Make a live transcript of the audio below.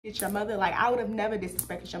It's your mother. Like, I would have never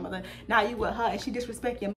disrespected your mother. Now you with her and she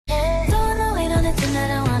disrespect your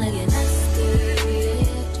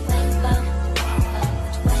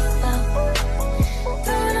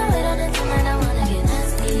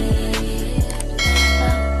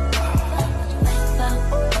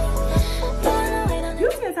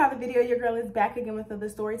video. Your girl is back again with another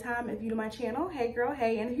story time. If you to my channel, hey girl,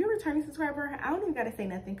 hey. And if you're a returning subscriber, I don't even gotta say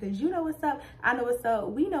nothing because you know what's up, I know what's up,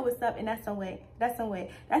 we know what's up, and that's on way. That's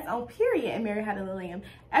on period. And Mary had a little lamb.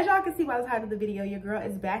 As y'all can see by the title of the video, your girl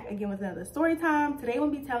is back again with another story time. Today I'm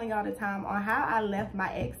gonna be telling y'all the time on how I left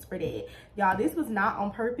my ex for dead. Y'all, this was not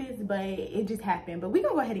on purpose, but it just happened. But we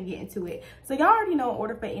gonna go ahead and get into it. So y'all already know, in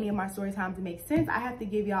order for any of my story time to make sense, I have to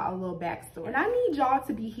give y'all a little backstory. And I need y'all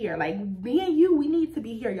to be here. Like, me and you, we need to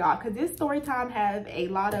be here, y'all, because this story time have a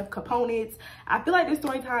lot of components. I feel like this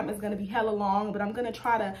story time is gonna be hella long, but I'm gonna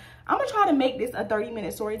try to make this a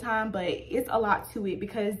 30-minute story time, but it's a lot to it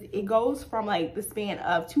because it goes from like the span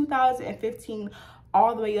of 2015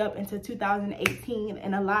 all the way up into 2018,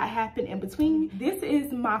 and a lot happened in between. This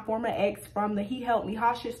is my former ex from the He Helped Me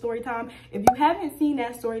Hostage story time. If you haven't seen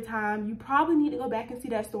that story time, you probably need to go back and see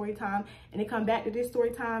that story time and then come back to this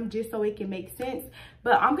story time just so it can make sense.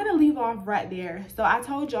 But I'm gonna leave off right there. So I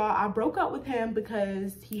told y'all I broke up with him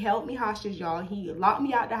because he held me hostage, y'all. He locked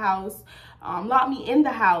me out the house, locked me in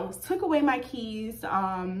the house, took away my keys,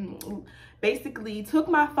 basically took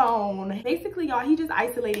my phone. Basically, y'all, he just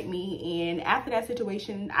isolated me. And after that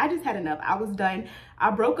situation, I just had enough. I was done. I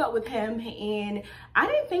broke up with him, and I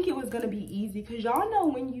didn't think it was gonna be easy because y'all know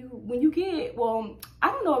when you get, well, I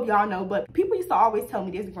don't know if y'all know, but people used to always tell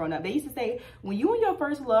me this growing up. They used to say when you and your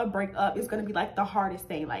first love break up, it's gonna be like the hardest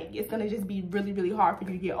thing. Like, it's gonna just be really, really hard for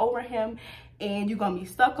you to get over him, and you're gonna be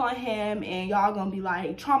stuck on him, and y'all gonna be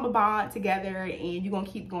like trauma bond together, and you're gonna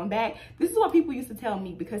keep going back. This is what people used to tell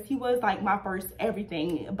me because he was like my first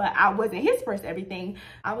everything, but I wasn't his first everything.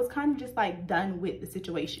 I was kind of just like done with the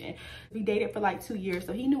situation. We dated for like 2 years,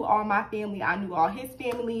 so he knew all my family, I knew all his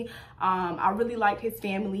family. I really liked his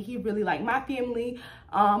family, he really liked my family.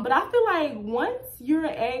 But I feel like once you're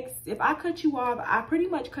an ex, if I cut you off, I pretty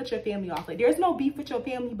much cut your family off. Like, there's no beef with your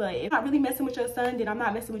family, but if I'm not really messing with your son, then I'm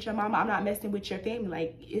not messing with your mama, I'm not messing with your family.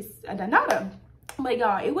 Like, it's a nada. But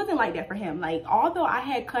y'all, it wasn't like that for him. Like, although I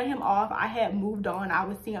had cut him off, I had moved on, I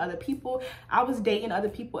was seeing other people, I was dating other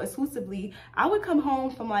people exclusively. I would come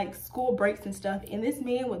home from like school breaks and stuff, and this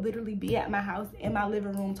man would literally be at my house in my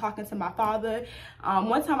living room talking to my father.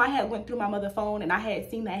 One time I had went through my mother's phone and I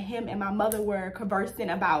had seen that him and my mother were conversing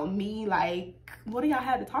about me. Like, what do y'all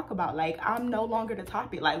have to talk about? Like, I'm no longer the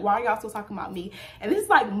topic. Like, why are y'all still talking about me? And this is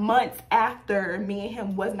like months after me and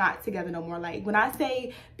him was not together no more. Like, when I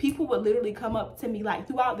say people would literally come up to me, like,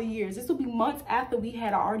 throughout the years, this would be months after we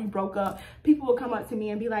had already broke up, people would come up to me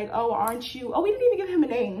and be like, oh, aren't you, oh, we didn't even give him a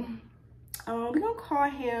name. We're gonna call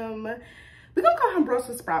him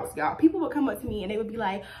Brussels sprouts, y'all. People would come up to me and they would be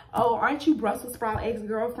like, oh, aren't you Brussels sprout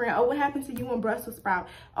ex-girlfriend? Oh, what happened to you and Brussels sprout?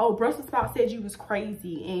 Oh, Brussels sprout said you was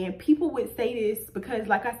crazy. And people would say this because,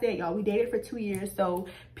 like I said, y'all, we dated for 2 years, so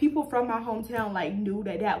people from my hometown like knew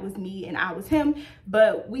that that was me and I was him,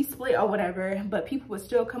 but we split or whatever. But people would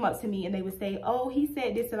still come up to me and they would say, oh, he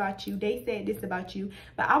said this about you, they said this about you.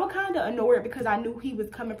 But I would kind of ignore it because I knew he was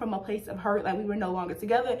coming from a place of hurt, like we were no longer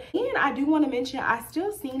together. And I do want to mention, I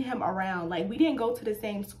still seen him around. Like, we didn't go to the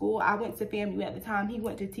same school. I went to FAMU at the time, he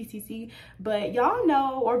went to TCC. But y'all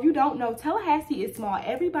know, or if you don't know, Tallahassee is small.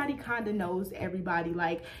 Everybody kind of knows everybody.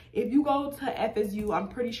 Like, if you go to FSU, I'm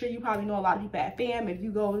pretty sure you probably know a lot of people at FAM. If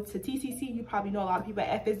you go to TCC, you probably know a lot of people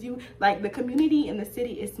at FSU. Like, the community in the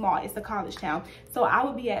city is small. It's a college town. So I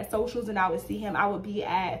would be at socials and I would see him. I would be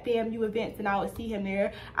at FAMU events and I would see him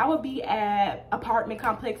there. I would be at apartment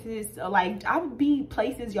complexes. Like, I would be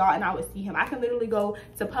places, y'all, and I would see him. I could literally go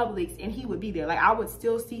to Publix and he would be there. Like, I would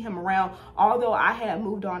still see him around. Although I had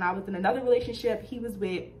moved on, I was in another relationship. He was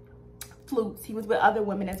with flukes, he was with other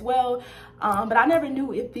women as well. But I never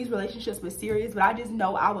knew if these relationships were serious, but I just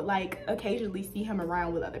know I would like occasionally see him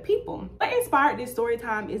around with other people. What inspired this story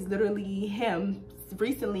time is literally him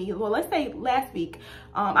recently, well, let's say last week.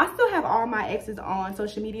 I still have all my exes on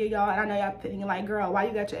social media, y'all, and I know y'all thinking like, girl, why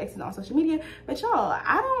you got your exes on social media? But y'all,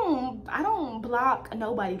 I don't block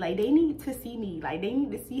nobody. Like, they need to see me, like they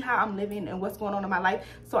need to see how I'm living and what's going on in my life.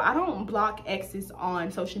 So I don't block exes on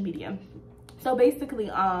social media. So basically,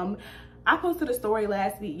 I posted a story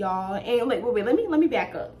last week, y'all, and like, wait, let me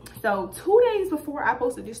back up. So 2 days before I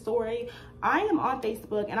posted this story, I am on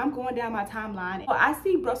Facebook and I'm going down my timeline. So I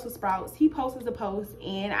see Brussels sprouts. He posted a post,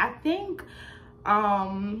 and I think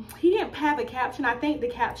he didn't have a caption. I think the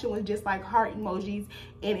caption was just like heart emojis,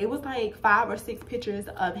 and it was like 5 or 6 pictures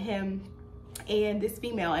of him and this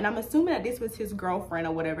female, and I'm assuming that this was his girlfriend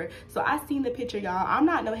or whatever. So I seen the picture, y'all. I'm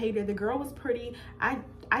not no hater. The girl was pretty.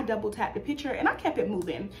 I double tapped the picture and I kept it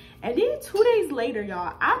moving. And then 2 days later,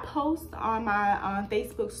 y'all, I post on my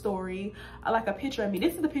Facebook story like a picture of me.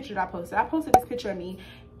 This is the picture that I posted. I posted this picture of me,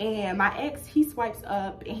 and my ex, he swipes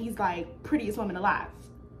up and he's like, prettiest woman alive.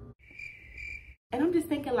 And I'm just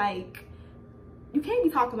thinking, like, you can't be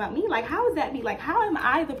talking about me. Like, how is that me? Like, how am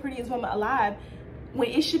I the prettiest woman alive when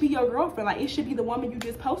it should be your girlfriend? Like, it should be the woman you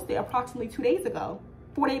just posted approximately 2 days ago,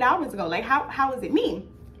 48 hours ago. Like, how is it me?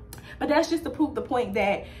 But that's just to prove the point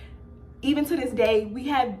that even to this day,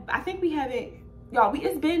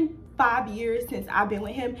 it's been 5 years since I've been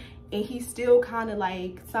with him, and he's still kind of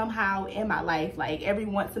like somehow in my life. Like, every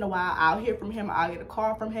once in a while, I'll hear from him, I'll get a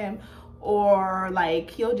call from him, or like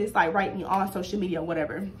he'll just like write me on social media or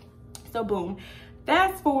whatever. So boom.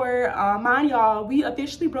 Fast forward, mind y'all, we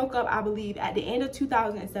officially broke up, I believe, at the end of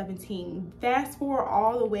 2017. Fast forward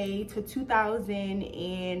all the way to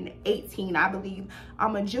 2018, I believe.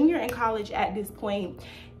 I'm a junior in college at this point,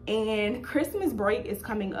 and Christmas break is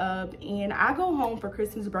coming up, and I go home for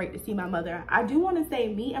Christmas break to see my mother. I do want to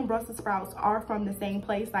say me and Brussels sprouts are from the same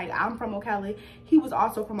place. Like, I'm from Ocala, he was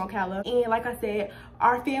also from Ocala, and like I said,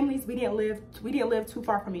 our families, we didn't live too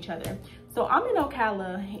far from each other. So I'm in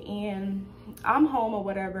Ocala and I'm home or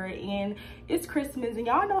whatever, and it's Christmas, and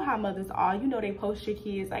y'all know how mothers are. You know, they post your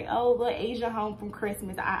kids like, oh, look, Asia home from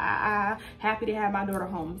Christmas. Happy to have my daughter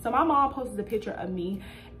home. So my mom posted a picture of me,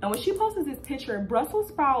 and when she posted this picture, Brussels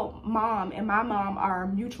sprout mom and my mom are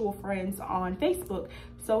mutual friends on Facebook.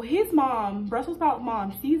 So his mom, Brussels sprout's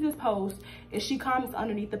mom, sees this post and she comments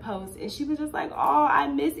underneath the post, and she was just like, oh, I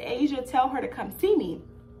miss Asia, tell her to come see me.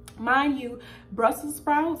 Mind you, Brussels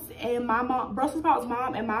sprouts sprouts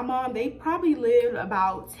mom and my mom, they probably lived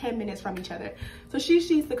about 10 minutes from each other. So she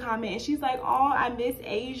sees the comment and she's like, oh, I miss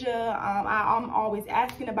Asia. I'm always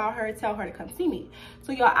asking about her, tell her to come see me.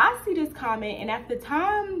 So y'all, I see this comment, and at the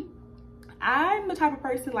time, I'm the type of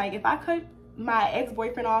person, like, if I cut my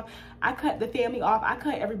ex-boyfriend off, I cut the family off, I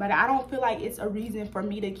cut everybody. I don't feel like it's a reason for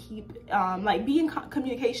me to keep like be in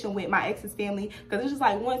communication with my ex's family, because it's just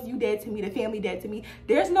like, once you dead to me, the family dead to me.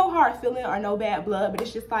 There's no hard feeling or no bad blood, but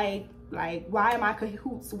it's just like why am I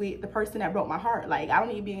cahoots with the person that broke my heart? Like, I don't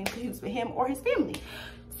need to be in cahoots with him or his family.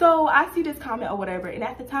 So I see this comment or whatever, and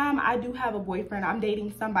at the time, I do have a boyfriend. I'm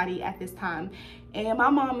dating somebody at this time, and my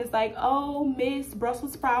mom is like, oh, Miss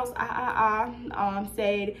Brussels sprouts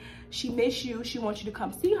said she missed you, she wants you to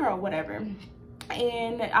come see her or whatever.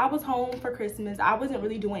 And I was home for Christmas. I wasn't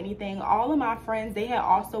really doing anything. All of my friends, they had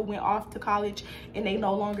also went off to college, and they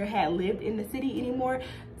no longer had lived in the city anymore.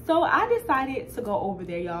 So I decided to go over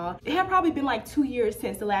there, y'all. It had probably been like 2 years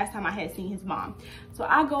since the last time I had seen his mom. So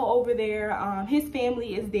I go over there, his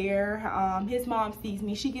family is there, his mom sees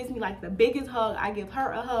me. She gives me like the biggest hug, I give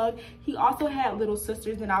her a hug. He also had little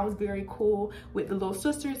sisters, and I was very cool with the little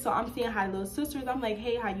sisters. So I'm saying hi to little sisters. I'm like,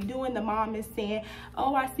 hey, how you doing? The mom is saying,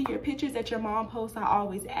 oh, I see your pictures that your mom posts. I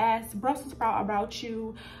always ask Brussels sprout about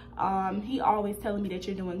you. He always telling me that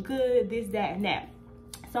you're doing good, this, that, and that.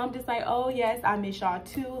 So I'm just like, oh yes, I miss y'all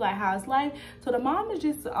too, like, how's life? So the mom is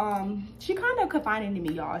just, she kind of confiding to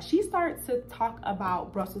me, y'all. She starts to talk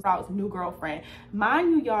about Brussels sprout's new girlfriend.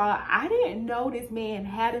 Mind you, y'all, I didn't know this man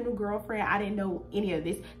had a new girlfriend. I didn't know any of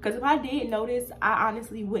this, because if I did notice, I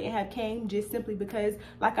honestly wouldn't have came, just simply because,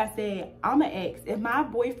 like I said, I'm an ex. If my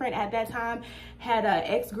boyfriend at that time had an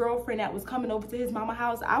ex-girlfriend that was coming over to his mama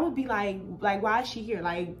house, I would be like, why is she here?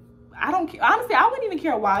 Like, I don't care. Honestly, I wouldn't even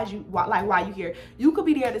care why you here. You could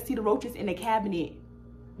be there to see the roaches in the cabinet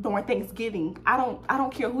during Thanksgiving. I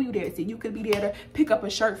don't care who you there to see. You could be there to pick up a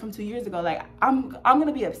shirt from 2 years ago. Like, I'm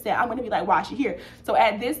gonna be upset. I'm gonna be like, why is she here? So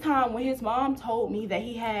at this time, when his mom told me that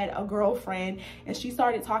he had a girlfriend and she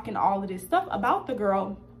started talking all of this stuff about the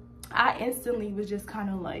girl, I instantly was just kind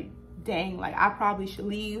of like, dang, like, I probably should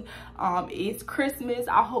leave. It's Christmas.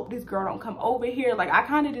 I hope this girl don't come over here. Like, I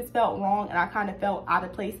kind of just felt wrong, and I kind of felt out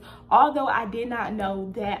of place, although I did not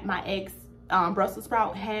know that my ex, Brussels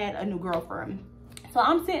sprout, had a new girlfriend. So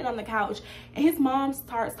I'm sitting on the couch, and his mom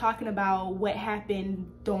starts talking about what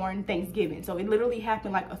happened during Thanksgiving. So it literally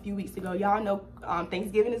happened like a few weeks ago. Y'all know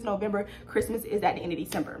Thanksgiving is November, Christmas is at the end of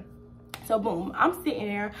December. So boom, I'm sitting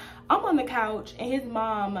there, I'm on the couch, and his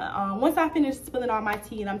mom, once I finish spilling all my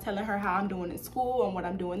tea and I'm telling her how I'm doing in school and what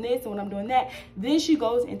I'm doing this and what I'm doing that, then she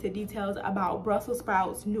goes into details about Brussels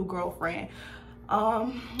sprout's new girlfriend.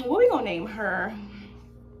 What we gonna name her?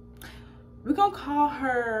 We're gonna call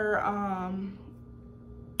her, I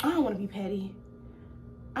don't wanna be petty.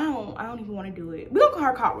 I don't even wanna do it. We're gonna call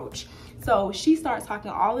her Cockroach. So she starts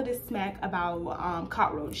talking all of this smack about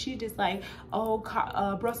cockroach. She just like, oh,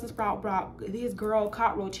 Brussels sprout brought this girl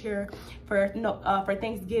cockroach here for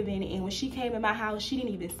Thanksgiving, and when she came in my house, she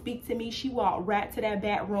didn't even speak to me. She walked right to that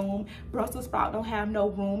back room. Brussels sprout don't have no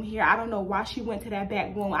room here. I don't know why she went to that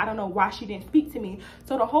back room. I don't know why she didn't speak to me.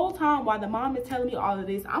 So the whole time while the mom is telling me all of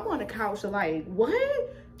this, I'm on the couch like,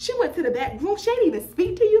 what? She went to the back room. She didn't even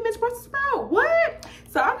speak to you, Miss Brussels sprout. What?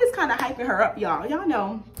 So I'm just kind of hyping her up, y'all. Y'all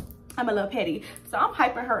know I'm a little petty, so I'm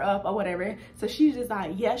hyping her up or whatever. So she's just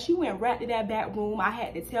like, yeah, she went right to that back room. I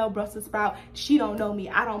had to tell Brussels sprout she don't know me.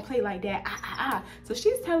 I don't play like that. So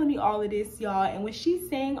she's telling me all of this, y'all, and when she's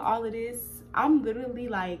saying all of this, I'm literally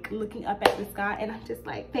like looking up at the sky, and I'm just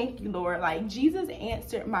like, thank you, Lord. Like, Jesus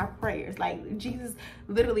answered my prayers. Like, Jesus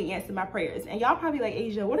literally answered my prayers. And y'all probably like,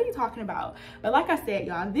 Asia, what are you talking about? But like I said,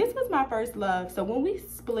 y'all, this was my first love. So when we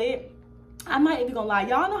split, I'm not even gonna lie,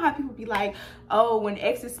 y'all know how people be like, oh, when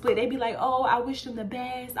exes split, they be like, oh, I wish them the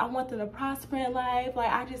best, I want them to prosper in life,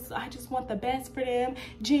 like I just want the best for them,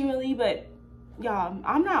 genuinely. But y'all,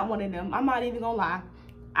 I'm not one of them. I'm not even gonna lie,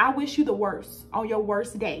 I wish you the worst on your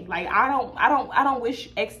worst day. Like, I don't wish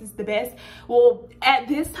exes the best. Well, at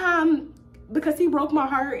this time, because he broke my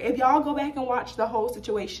heart, if y'all go back and watch the whole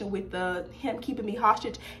situation with him keeping me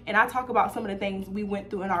hostage, and I talk about some of the things we went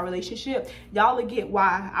through in our relationship, y'all will get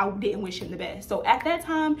why I didn't wish him the best. So at that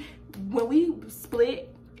time, when we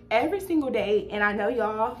split, every single day, and I know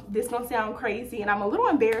y'all, this gonna sound crazy, and I'm a little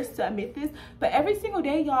embarrassed to admit this, but every single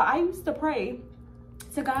day, y'all, I used to pray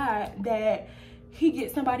to God that he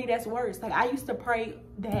gets somebody that's worse. Like, I used to pray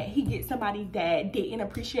that he gets somebody that didn't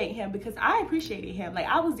appreciate him, because I appreciated him. Like,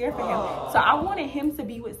 I was there for him. So I wanted him to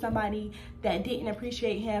be with somebody that didn't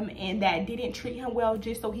appreciate him and that didn't treat him well,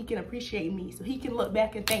 just so he can appreciate me, so he can look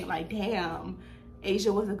back and think like, damn,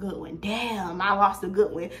 Asia was a good one. Damn, I lost a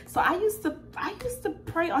good one. So I used to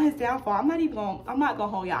pray on his downfall. I'm not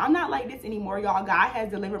gonna hold y'all. I'm not like this anymore, y'all. God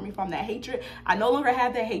has delivered me from that hatred. I no longer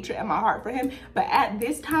have that hatred in my heart for him. But at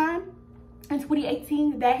this time, in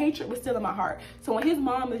 2018, that hatred was still in my heart. So when his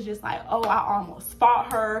mom was just like, oh, I almost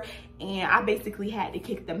fought her, and I basically had to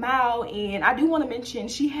kick them out. And I do want to mention,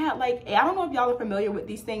 she had like, I don't know if y'all are familiar with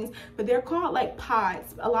these things, but they're called like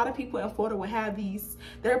pods. A lot of people in Florida will have these.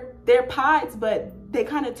 They're pods, but they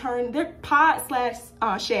kind of turn, they're pod slash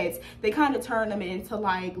sheds. They kind of turn them into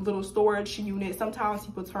like little storage units. Sometimes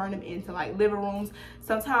people turn them into like living rooms.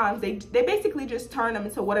 Sometimes they basically just turn them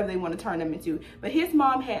into whatever they want to turn them into. But his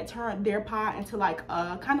mom had turned their pod into like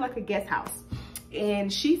kind of like a guest house.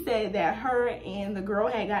 And she said that her and the girl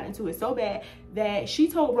had gotten into it so bad that she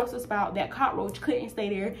told Brussels sprout that cockroach couldn't stay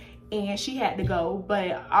there and she had to go.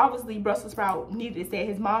 But obviously Brussels sprout needed to stay at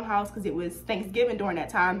his mom's house because it was Thanksgiving during that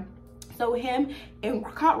time. So him and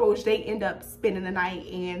cockroach, they end up spending the night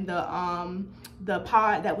in the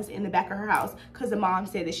pod that was in the back of her house, because the mom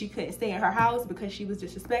said that she couldn't stay in her house because she was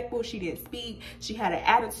disrespectful. She didn't speak. She had an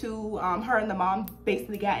attitude. Her and the mom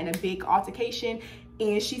basically got in a big altercation.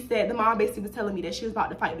 And she said, the mom basically was telling me that she was about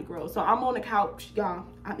to fight the girl. So I'm on the couch, y'all.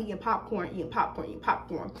 I'm eating popcorn,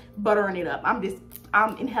 buttering it up.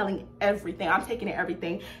 I'm inhaling everything. I'm taking in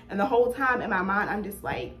everything. And the whole time in my mind, I'm just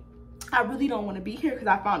like, I really don't want to be here because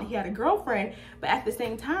I found he had a girlfriend. But at the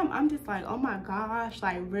same time, I'm just like, oh my gosh,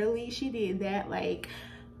 like really? She did that? Like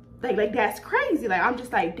that's crazy. Like, I'm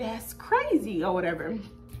just like, that's crazy or whatever.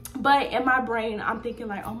 But in my brain, I'm thinking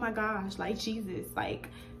like, oh my gosh, like Jesus,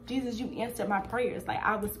 you answered my prayers. Like,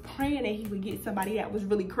 I was praying that he would get somebody that was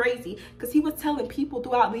really crazy, because he was telling people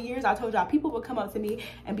throughout the years, I told y'all, people would come up to me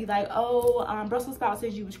and be like, oh, Brussels sprout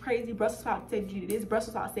said you was crazy, Brussels sprout said you did this,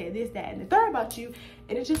 Brussels sprout said this, that, and the third about you.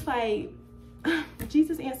 And it's just like,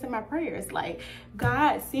 Jesus answered my prayers. Like,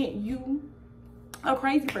 God sent you a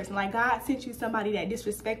crazy person. Like, God sent you somebody that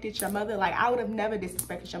disrespected your mother. Like, I would have never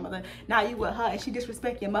disrespected your mother. Now you with her and she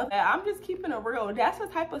disrespect your mother. I'm just keeping it real. That's the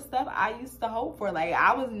type of stuff I used to hope for. Like,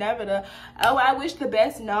 I was never the, oh, I wish the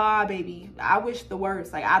best. Nah, baby, I wish the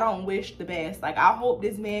worst. Like, I don't wish the best. Like, I hope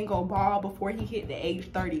this man go bald before he hit the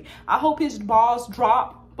age 30. I hope his balls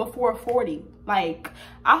drop before 40. Like,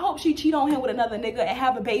 I hope she cheat on him with another nigga and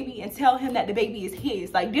have a baby and tell him that the baby is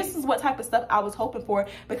his. Like, this is what type of stuff I was hoping for,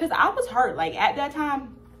 because I was hurt. Like, at that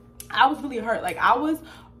time, I was really hurt. Like, I was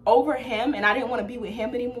over him and I didn't want to be with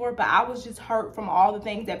him anymore, but I was just hurt from all the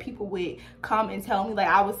things that people would come and tell me. Like,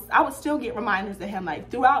 I would still get reminders of him. Like,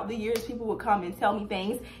 throughout the years, people would come and tell me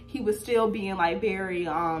things. He was still being like very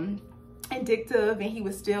addictive, and he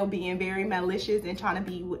was still being very malicious and trying to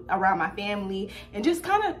be around my family and just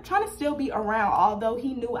kind of trying to still be around, although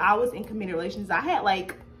he knew I was in committed relations. I had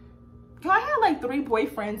like 3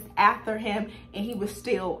 boyfriends after him and he was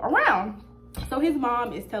still around. So his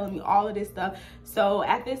mom is telling me all of this stuff. So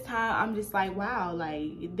at this time, I'm just like, wow,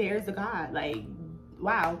 like there's a God, like,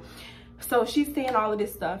 wow. So she's saying all of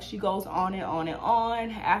this stuff. She goes on and on and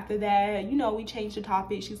on. After that, you know, we changed the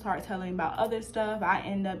topic. She started telling about other stuff. I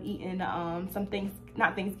end up eating some things,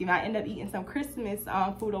 not Thanksgiving. I end up eating some Christmas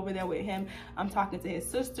food over there with him. I'm talking to his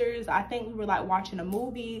sisters. I think we were like watching a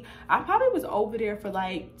movie. I probably was over there for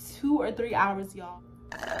like 2 or 3 hours, y'all.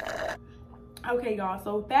 Okay, y'all.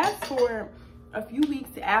 So fast forward a few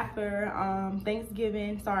weeks after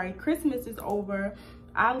Thanksgiving, sorry, Christmas is over.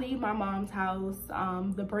 I leave my mom's house.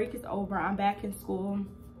 The break is over. I'm back in school.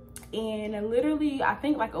 And literally, I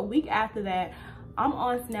think like a week after that, I'm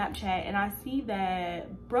on Snapchat and I see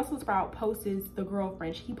that Brussels Sprout posts the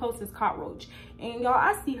girlfriend. He posts this cockroach. And y'all,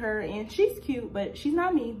 I see her and she's cute, but she's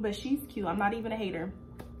not me, but she's cute. I'm not even a hater.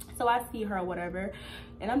 So I see her or whatever.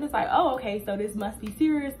 And I'm just like, oh, okay, so this must be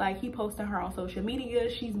serious. Like, he posting her on social media.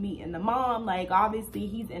 She's meeting the mom. Like, obviously,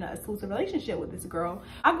 he's in an exclusive relationship with this girl.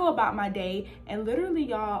 I go about my day, and literally,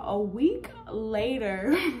 y'all, a week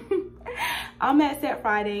later, I'm at Set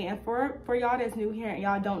Friday. And for y'all that's new here and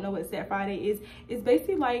y'all don't know what Set Friday is, it's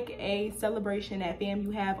basically like a celebration that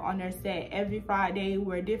FAMU have on their set every Friday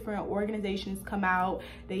where different organizations come out.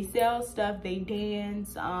 They sell stuff, they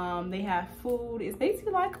dance, they have food. It's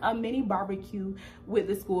basically like a mini barbecue with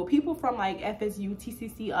the school. People from like FSU,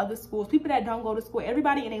 TCC, other schools, people that don't go to school,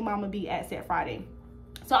 everybody and their mama be at Set Friday.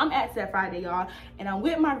 So I'm at Set Friday, y'all, and I'm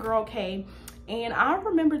with my girl Kay. And I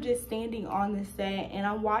remember just standing on the set and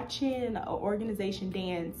I'm watching an organization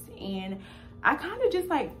dance, and I kind of just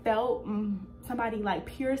like felt somebody like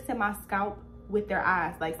piercing my scalp with their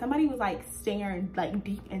eyes. Like somebody was like staring like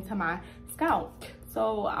deep into my scalp.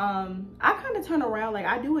 So I kind of turn around, like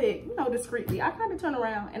I do it, you know, discreetly. I kind of turn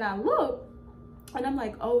around and I look, and I'm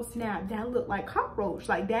like, oh snap, that looked like cockroach.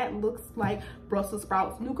 Like that looks like Brussels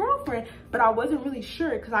Sprout's new girlfriend. But I wasn't really sure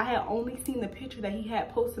because I had only seen the picture that he had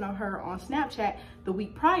posted on her on Snapchat the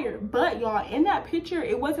week prior. But y'all, in that picture,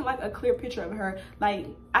 it wasn't like a clear picture of her. Like,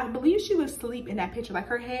 I believe she was asleep in that picture. Like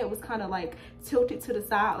her head was kind of like tilted to the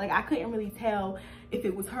side. Like I couldn't really tell if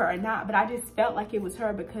it was her or not, but I just felt like it was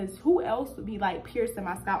her, because who else would be like piercing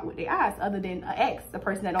my scalp with their eyes other than an ex, the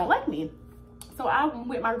person that don't like me? So I'm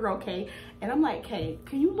with my girl Kay, and I'm like, Kay,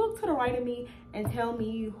 can you look to the right of me and tell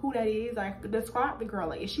me who that is? Like, describe the girl.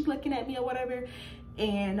 Like, is she looking at me or whatever?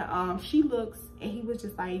 And she looks, and he was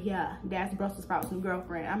just like, yeah, that's Brussels Sprout's new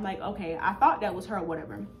girlfriend. I'm like, okay, I thought that was her or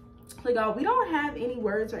whatever. So y'all, we don't have any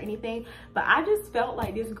words or anything, but I just felt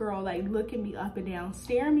like this girl like looking me up and down,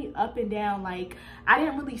 staring me up and down. Like I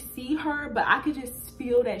didn't really see her, but I could just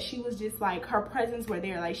feel that she was just like, her presence were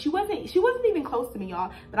there. Like she wasn't even close to me,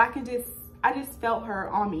 y'all, but I just felt her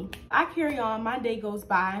on me. I carry on, my day goes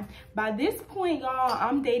by. By this point, y'all,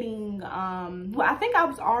 I'm dating, well, I think I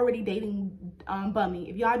was already dating Bummy.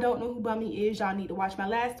 If y'all don't know who Bummy is, y'all need to watch my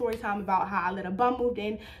last story time about how I let a bum move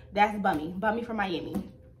in. That's Bummy from Miami.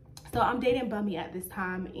 So I'm dating Bummy at this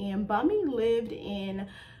time, and Bummy lived in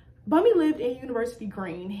University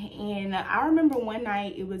Green. And I remember one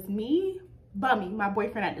night, it was me, Bummy, my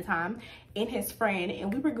boyfriend at the time, and his friend,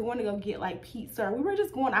 and we were going to go get like pizza. We were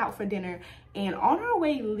just going out for dinner, and on our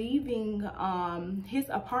way leaving his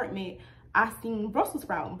apartment, I seen Brussels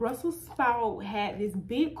Sprout. Brussels Sprout had this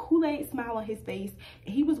big Kool-Aid smile on his face,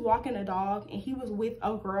 and he was walking a dog, and he was with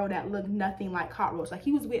a girl that looked nothing like Cockroach. Like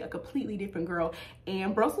he was with a completely different girl,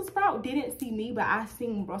 and Brussels Sprout didn't see me, but I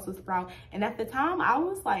seen Brussels Sprout. And at the time, I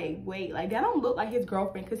was like, wait, like that don't look like his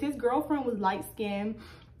girlfriend, because his girlfriend was light-skinned,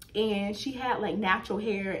 and she had like natural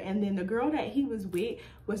hair, and then the girl that he was with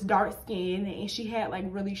was dark skinned, and she had like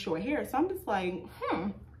really short hair. So I'm just like,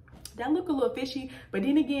 that look a little fishy, but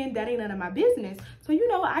then again, that ain't none of my business. So, you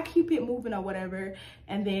know, I keep it moving or whatever.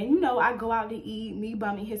 And then, you know, I go out to eat, me,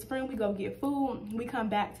 Bummy, his friend, we go get food. We come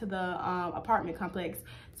back to the apartment complex.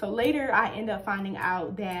 So later, I end up finding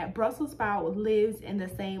out that Brussels Sprout lives in the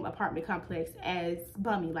same apartment complex as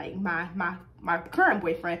Bummy, like my current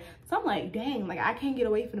boyfriend. So I'm like, dang, like I can't get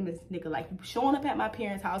away from this nigga. Like you showing up at my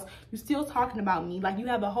parents' house, you still talking about me. Like you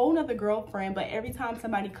have a whole nother girlfriend, but every time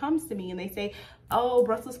somebody comes to me and they say, oh,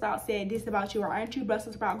 Brussels Sprout said this about you, or aren't you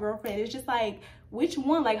Brussels Sprout girlfriend? It's just like, which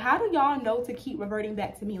one? Like, how do y'all know to keep reverting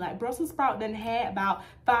back to me? Like Brussels Sprout done had about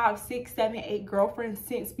 5, 6, 7, 8 girlfriends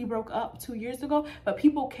since we broke up 2 years ago, but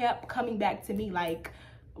people kept coming back to me. Like,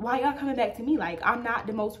 why y'all coming back to me? Like, I'm not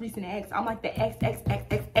the most recent ex. I'm like the ex,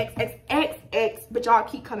 but y'all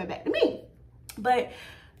keep coming back to me. But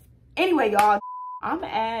anyway, y'all,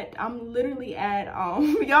 I'm literally at,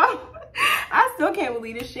 y'all, I still can't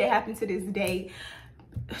believe this shit happened to this day.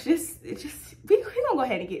 we gonna go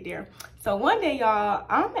ahead and get there. So one day, y'all,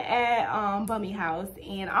 I'm at Bummy house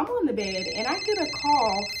and I'm on the bed and I get a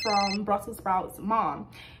call from Brussels Sprouts' mom.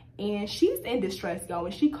 And she's in distress, y'all.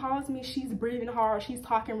 When she calls me, she's breathing hard. She's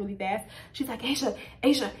talking really fast. She's like, Asia,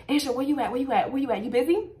 where you at? Where you at? Where you at? You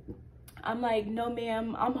busy? I'm like, no,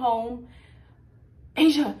 ma'am, I'm home.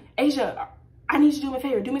 Asia, I need you to do me a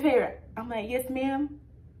favor. Do me a favor. I'm like, yes, ma'am.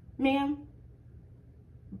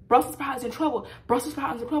 Brussels Sprouts is in trouble. Brussels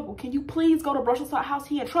Sprouts is in trouble. Can you please go to Brussels Sprouts house?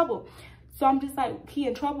 He in trouble. So I'm just like, he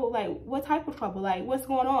in trouble? Like, what type of trouble? Like, what's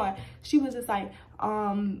going on? She was just like,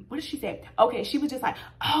 what did she say? Okay, she was just like,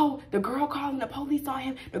 oh, the girl calling the police on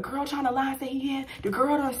him. The girl trying to lie and say he had. The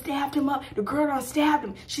girl done stabbed him up. The girl done stabbed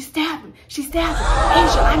him. She stabbed him.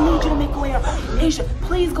 Asia, I need you to make a way up. Asia,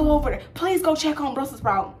 please go over there. Please go check on Brussels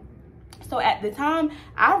Sprout. So at the time,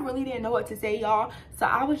 I really didn't know what to say, y'all. So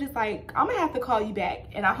I was just like, I'm gonna have to call you back.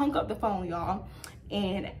 And I hung up the phone, y'all.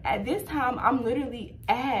 And at this time, I'm literally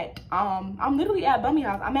at Bummy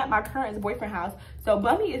house. I'm at my current boyfriend house. So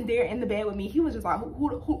Bummy is there in the bed with me. He was just like,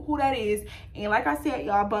 who that is? And like I said,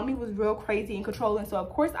 y'all, Bummy was real crazy and controlling. So of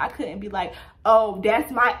course I couldn't be like, oh, that's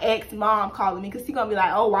my ex-mom calling me, because she's gonna be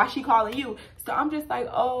like, oh, why she calling you? So I'm just like,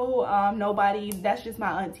 oh, nobody, that's just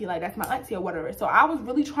my auntie, like that's my auntie or whatever. So I was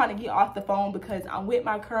really trying to get off the phone because I'm with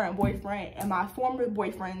my current boyfriend and my former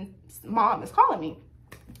boyfriend's mom is calling me.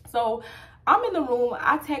 So I'm in the room,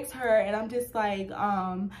 I text her and I'm just like,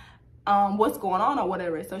 what's going on or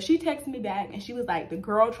whatever. So she texted me back and she was like, the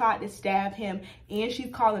girl tried to stab him and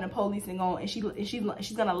she's calling the police and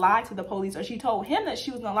she's gonna lie to the police, or she told him that she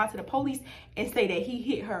was gonna lie to the police and say that he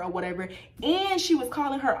hit her or whatever. And she was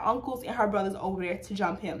calling her uncles and her brothers over there to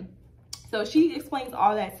jump him. So she explains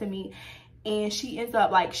all that to me. And she ends up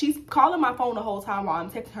like, she's calling my phone the whole time while I'm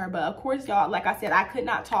texting her. But of course, y'all, like I said, I could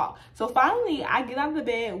not talk. So finally, I get out of the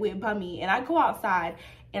bed with Bummy and I go outside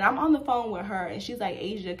and I'm on the phone with her. And she's like,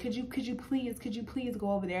 Asia, could you please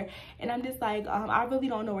go over there? And I'm just like, I really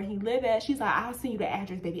don't know where he live at. She's like, I'll send you the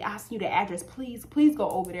address, baby. I'll send you the address. Please go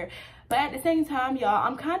over there. But at the same time, y'all,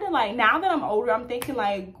 I'm kind of like, now that I'm older, I'm thinking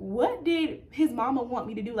like, what did his mama want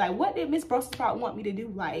me to do? Like, what did Miss Brussels Sprout want me to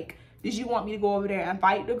do? Like, did you want me to go over there and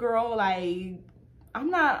fight the girl? Like, I'm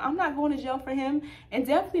not going to jail for him, and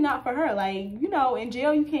definitely not for her. Like, you know, in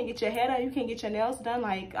jail, you can't get your hair done, you can't get your nails done.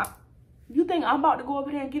 Like, you think I'm about to go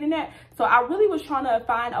over there and get in that? So I really was trying to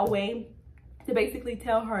find a way to basically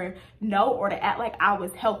tell her no, or to act like I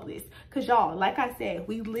was helpless. Because y'all, like I said,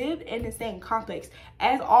 we live in the same complex.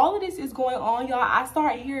 As all of this is going on, y'all, I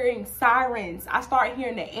start hearing sirens. I start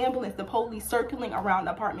hearing the ambulance, the police circling around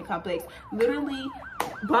the apartment complex. Literally,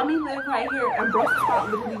 Bummy lived right here and Brussels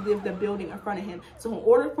Sprout literally lived the building in front of him. So in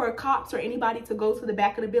order for cops or anybody to go to the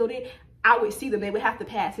back of the building, I would see them. They would have to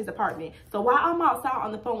pass his apartment. So while I'm outside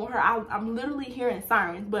on the phone with her, I'm literally hearing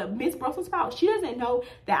sirens. But Miss Brussels Sprout, she doesn't know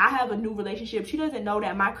that I have a new relationship. She doesn't know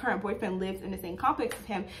that my current boyfriend lives in the same complex as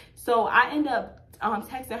him. So I end up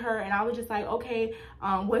texting her and I was just like, okay,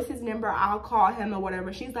 what's his number? I'll call him or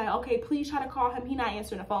whatever. She's like, okay, please try to call him. He's not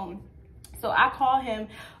answering the phone. So I call him.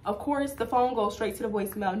 Of course, the phone goes straight to the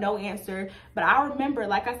voicemail, no answer. But I remember,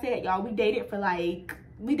 like I said, y'all, we dated for like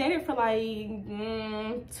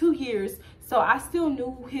 2 years. So I still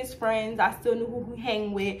knew his friends. I still knew who he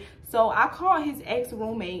hang with. So I called his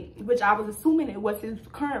ex-roommate, which I was assuming it was his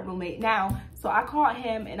current roommate now. So I called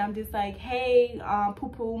him and I'm just like, hey,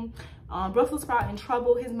 poo-poo, Brussels Sprout in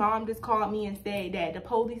trouble. His mom just called me and said that the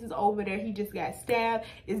police is over there. He just got stabbed.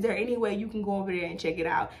 Is there any way you can go over there and check it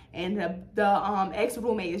out? And the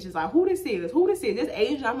ex-roommate is just like, who this is? Who this is? This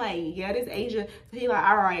Asia? I'm like, yeah, this Asia. So he like,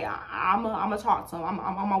 all right, I'm gonna talk to him. I'm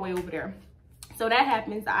on my way over there. So that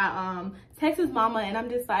happens. I text his mama and I'm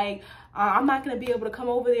just like, I'm not gonna be able to come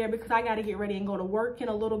over there because I gotta get ready and go to work in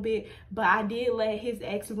a little bit. But I did let his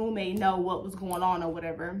ex-roommate know what was going on or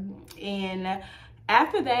whatever. And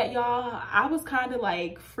after that, y'all, I was kind of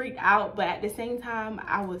like freaked out, but at the same time,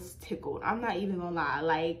 I was tickled. I'm not even gonna lie.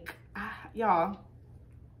 Like, y'all,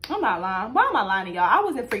 I'm not lying. Why am I lying to y'all? I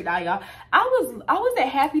wasn't freaked out, y'all. I wasn't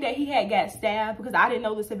happy that he had got stabbed because I didn't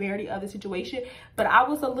know the severity of the situation, but I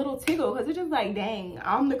was a little tickled because it's just like, dang,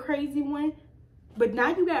 I'm the crazy one. But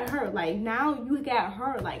now you got her. Like, now you got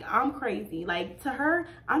her. Like, I'm crazy. Like, to her,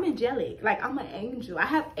 I'm angelic. Like, I'm an angel. I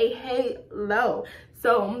have a halo.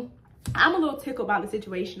 So I'm a little tickled about the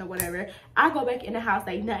situation or whatever. I go back in the house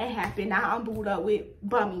like nothing happened. Now I'm booed up with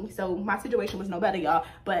Bummy. So my situation was no better, y'all.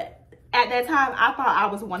 But at that time, I thought I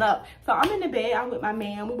was one up. So I'm in the bed. I'm with my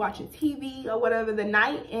man. We're watching TV or whatever. The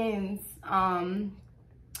night ends. And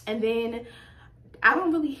then I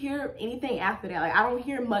don't really hear anything after that. Like, I don't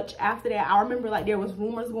hear much after that. I remember like there was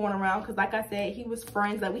rumors going around because, like I said, he was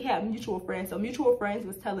friends. Like, we had mutual friends. So mutual friends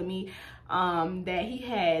was telling me that he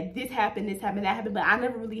had this happened, that happened. But I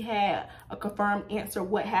never really had a confirmed answer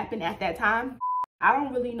what happened at that time. I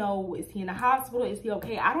don't really know, is he in the hospital? Is he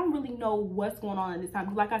okay? I don't really know what's going on at this time.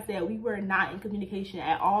 Because like I said, we were not in communication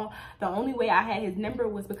at all. The only way I had his number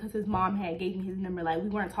was because his mom had gave me his number. Like, we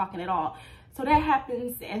weren't talking at all. So that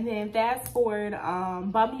happens, and then fast forward,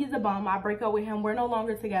 Bummy is a bum. I break up with him. We're no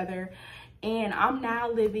longer together. And I'm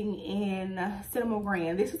now living in Cinema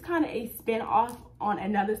Grand. This is kind of a spin-off on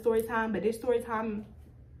another story time, but this story time,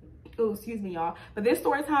 oh, excuse me, y'all, but this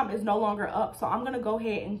story time is no longer up. So I'm gonna go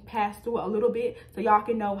ahead and pass through it a little bit so y'all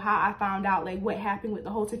can know how I found out, like, what happened with the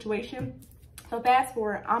whole situation. So fast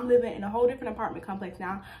forward, I'm living in a whole different apartment complex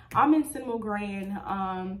now. I'm in Cinema Grand.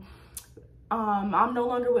 I'm no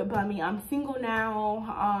longer with Bummy. I'm single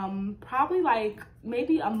now. Probably like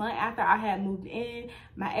maybe a month after I had moved in,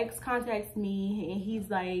 my ex contacts me and he's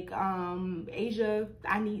like, Asia,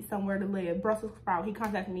 I need somewhere to live. Brussels sprout. He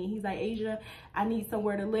contacted me. He's like, Asia, I need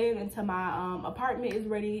somewhere to live until my apartment is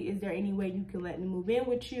ready. Is there any way you can let me move in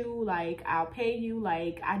with you? Like, I'll pay you.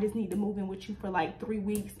 Like, I just need to move in with you for like 3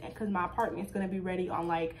 weeks because my apartment's gonna be ready on,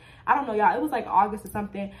 like, I don't know, y'all. It was like August or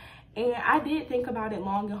something. And I did think about it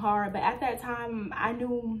long and hard, but at that time, I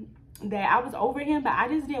knew that I was over him, but I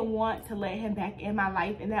just didn't want to let him back in my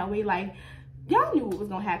life in that way. Like, y'all knew what was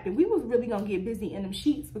gonna happen. We was really gonna get busy in them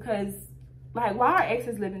sheets because, like, while our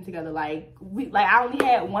exes living together, like, I only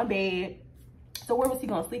had one bed, so where was he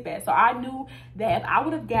gonna sleep at? So I knew that if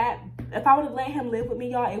I would have let him live with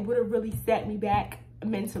me, y'all, it would have really set me back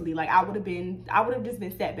mentally. Like, I would have just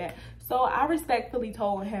been set back. So I respectfully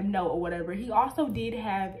told him no or whatever. He also did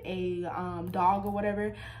have a dog or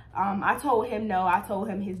whatever. I told him no. I told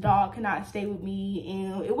him his dog cannot stay with me,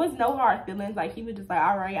 and it was no hard feelings. Like, he was just like,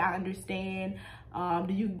 all right, I understand.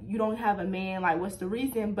 You don't have a man, like, what's the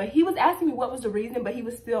reason? But he was asking me what was the reason, but he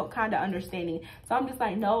was still kind of understanding. So I'm just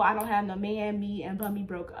like, no, I don't have no man. Me and Bummy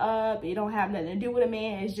broke up. It don't have nothing to do with a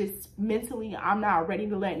man. It's just mentally, I'm not ready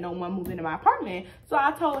to let no one move into my apartment. So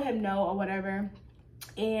I told him no or whatever.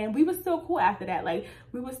 And we were still cool after that. Like,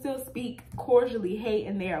 we would still speak cordially, hey,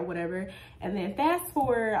 and there or whatever. And then fast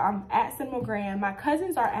forward, I'm at Cinema Grand. My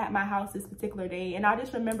cousins are at my house this particular day. And I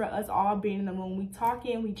just remember us all being in the room. We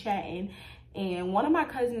talking, we chatting. And one of my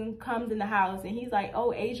cousins comes in the house and he's like,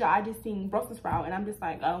 oh, Asia, I just seen Brussels sprout. And I'm just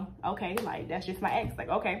like, oh, okay. Like, that's just my ex. Like,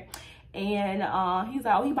 okay. And he's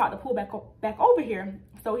like, oh, he about to pull back over here.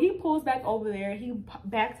 So he pulls back over there. He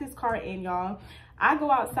backs his car in, y'all. I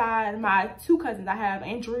go outside. My two cousins I have,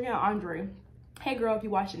 Andrea and Andre. Hey girl, if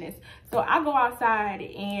you're watching this. So I go outside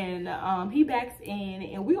and he backs in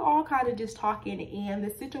and we all kind of just talking, and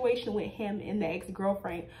the situation with him and the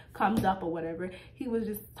ex-girlfriend comes up or whatever. He was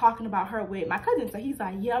just talking about her with my cousin. So he's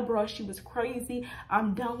like, yeah, bro, she was crazy.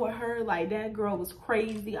 I'm done with her. Like, that girl was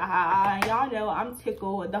crazy. Y'all know I'm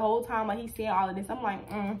tickled the whole time. Like, he's saying all of this. I'm like,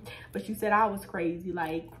 but you said I was crazy.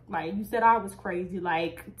 Like you said I was crazy.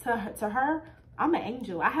 Like, to her, I'm an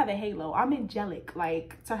angel. I have a halo. I'm angelic.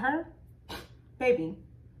 Like, to her, baby.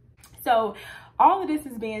 So all of this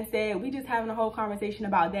is being said, we just having a whole conversation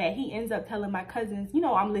about that. He ends up telling my cousins, you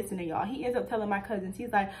know, I'm listening, y'all. He ends up telling my cousins,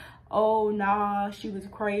 he's like, oh, nah, she was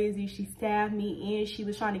crazy. She stabbed me and she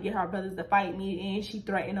was trying to get her brothers to fight me, and she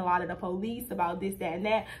threatened a lot of the police about this, that, and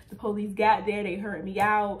that. The police got there. They heard me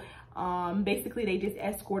out. Basically, they just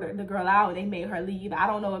escorted the girl out. They made her leave. I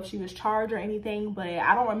don't know if she was charged or anything, but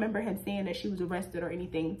I don't remember him saying that she was arrested or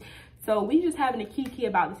anything. So we just having a kiki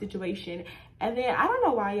about the situation. And then I don't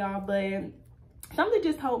know why, y'all, but something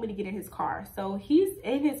just told me to get in his car. So he's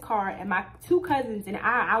in his car, and my two cousins and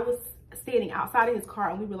I was standing outside of his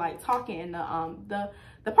car, and we were like talking in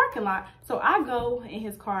the parking lot. So I go in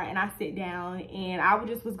his car and I sit down, and I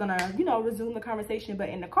just was gonna, you know, resume the conversation, but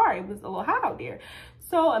in the car it was a little hot out there.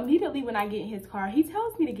 So immediately when I get in his car, he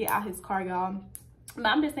tells me to get out his car, y'all. But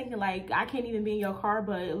I'm just thinking, like, I can't even be in your car,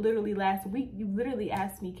 but literally last week you literally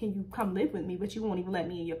asked me, can you come live with me, but you won't even let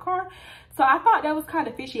me in your car. So I thought that was kind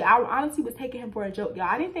of fishy. I honestly was taking him for a joke, y'all.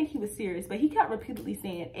 I didn't think he was serious, but he kept repeatedly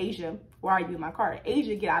saying, Asia, why are you in my car?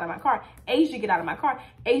 Asia, get out of my car. Asia, get out of my car.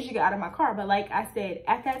 Asia, get out of my car. But like I said,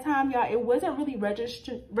 at that time, y'all, it wasn't really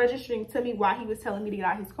registering to me why he was telling me to get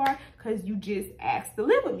out of his car, because you just asked to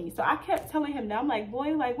live with me. So I kept telling him that. I'm like,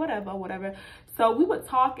 boy, like, whatever. So we would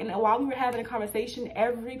talk, and while we were having a conversation,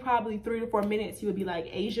 every probably 3 to 4 minutes, he would be like,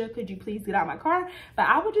 Asia, could you please get out of my car? But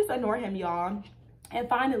I would just ignore him, y'all. And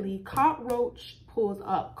finally, Cockroach pulls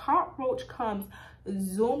up. Cockroach comes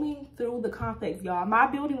zooming through the complex, y'all. My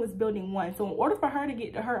building was building 1. So in order for her to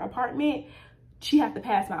get to her apartment, she has to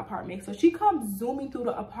pass my apartment. So she comes zooming through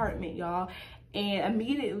the apartment, y'all. And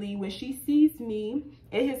immediately when she sees me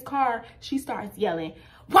in his car, she starts yelling,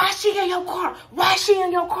 why is she in your car? Why is she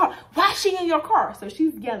in your car? Why is she in your car? So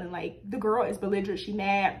she's yelling, like, the girl is belligerent, she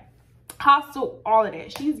mad, hostile, all of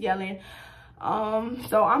that. She's yelling.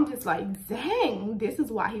 So I'm just like, dang, this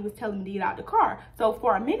is why he was telling me to get out the car. So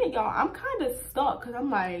for a minute, y'all, I'm kind of stuck because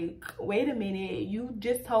I'm like, wait a minute, you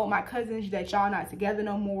just told my cousins that y'all not together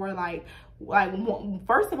no more. Like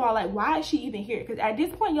first of all, like, why is she even here? Because at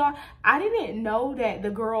this point, y'all, I didn't know that the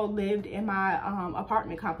girl lived in my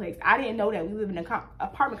apartment complex. I didn't know that we live in an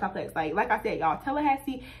apartment complex. Like I said, y'all,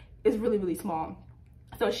 Tallahassee is really, really small.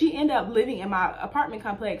 So she ended up living in my apartment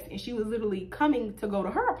complex, and she was literally coming to go to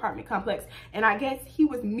her apartment complex. And I guess he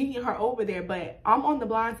was meeting her over there, but I'm on the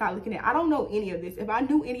blind side looking at, I don't know any of this. If I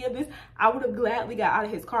knew any of this, I would have gladly got out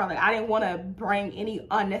of his car. Like, I didn't want to bring any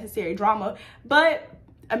unnecessary drama, but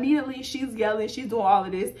immediately she's yelling, she's doing all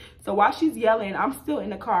of this. So while she's yelling, I'm still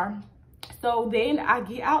in the car. So then I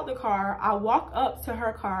get out the car, I walk up to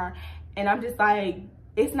her car, and I'm just like,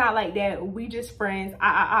 it's not like that, we just friends,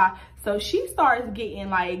 So she starts getting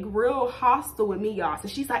like real hostile with me, y'all. So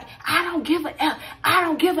she's like, I don't give a F, I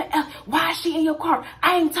don't give a F, why is she in your car?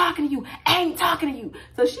 I ain't talking to you, I ain't talking to you.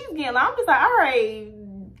 So she's getting, I'm just like, all right,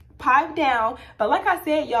 pipe down. But like I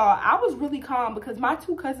said, y'all, I was really calm because my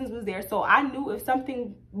two cousins was there. So I knew if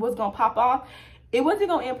something was gonna pop off, it wasn't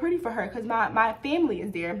gonna end pretty for her because my family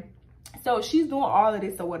is there. So she's doing all of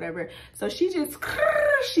this or whatever. So she just,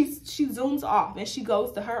 she zooms off and she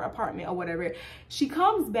goes to her apartment or whatever. She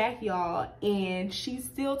comes back, y'all, and she's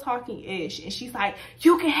still talking ish. And she's like,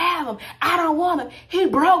 you can have him. I don't want him. He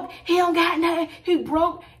broke. He don't got nothing. He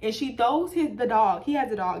broke. And she throws the dog. He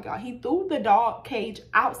has a dog, y'all. He threw the dog cage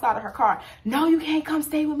outside of her car. No, you can't come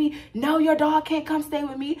stay with me. No, your dog can't come stay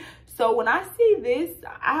with me. So when I see this,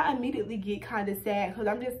 I immediately get kind of sad because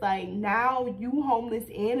I'm just like, now you homeless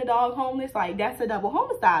and the dog homeless. Like, that's a double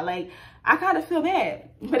homicide. Like, I kind of feel bad.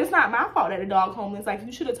 But it's not my fault that the dog homeless. Like,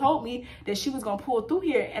 you should have told me that she was going to pull through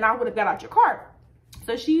here and I would have got out your car.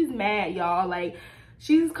 So she's mad, y'all. Like,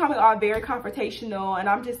 she's coming off very confrontational, and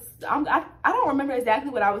I don't remember exactly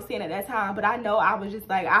what I was saying at that time, but I know I was just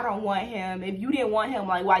like, I don't want him. If you didn't want him,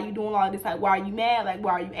 like, why are you doing all this? Like, why are you mad? Like,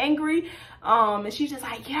 why are you angry? And she's just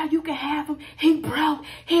like, yeah, you can have him. He broke.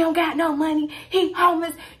 He don't got no money. He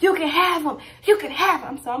homeless. You can have him. You can have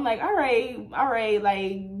him. So I'm like, all right,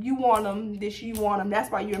 like, you want him. You want him. That's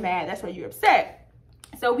why you're mad. That's why you're upset.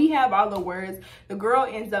 So we have all the words. The girl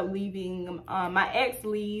ends up leaving. My ex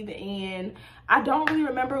leave, and I don't really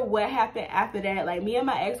remember what happened after that. Like, me and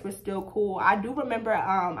my ex were still cool. I do remember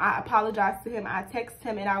I apologized to him. I texted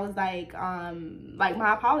him and I was like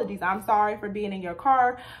my apologies. I'm sorry for being in your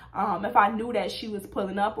car. If I knew that she was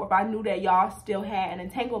pulling up, or if I knew that y'all still had an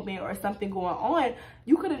entanglement or something going on,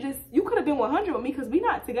 you could have been 100 with me because we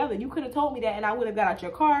not together. You could have told me that and I would have got out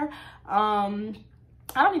your car.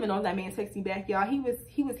 I don't even know if that man texted me back, y'all. He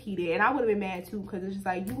was heated, and I would have been mad too because it's just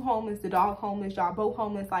like, you homeless, the dog homeless, y'all both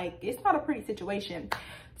homeless. Like, it's not a pretty situation.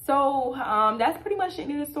 So that's pretty much the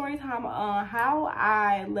end of the story time on how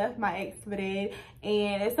I left my ex for dead.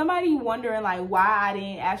 And if somebody wondering like why I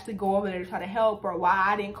didn't actually go over there to try to help, or why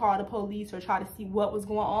I didn't call the police or try to see what was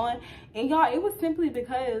going on, and y'all, it was simply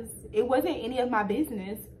because it wasn't any of my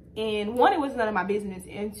business. And one, it was none of my business,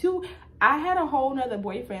 and two, I had a whole nother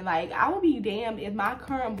boyfriend. Like, I would be damned if my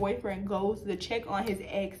current boyfriend goes to check on his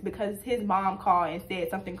ex because his mom called and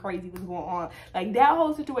said something crazy was going on. Like, that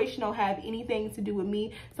whole situation don't have anything to do with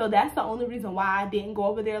me. So that's the only reason why I didn't go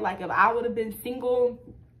over there. Like, if I would have been single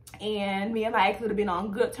and me and my ex would have been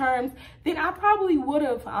on good terms, then I probably would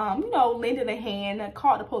have, you know, lended a hand,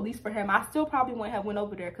 called the police for him. I still probably wouldn't have went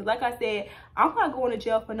over there because, like I said, I'm not going to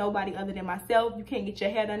jail for nobody other than myself. You can't get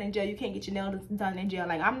your hair done in jail. You can't get your nails done in jail.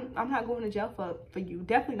 Like, I'm not going to jail for you.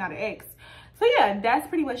 Definitely not an ex. So yeah, that's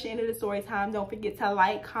pretty much the end of the story time. Don't forget to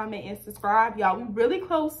like, comment, and subscribe, y'all. We're really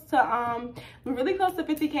close to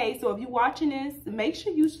 50K. So if you're watching this, make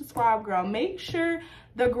sure you subscribe, girl. Make sure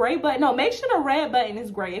the gray button, no, make sure the red button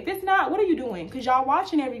is gray. If it's not, what are you doing? Because y'all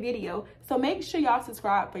watching every video. So make sure y'all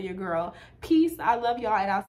subscribe for your girl. Peace. I love y'all, and I'll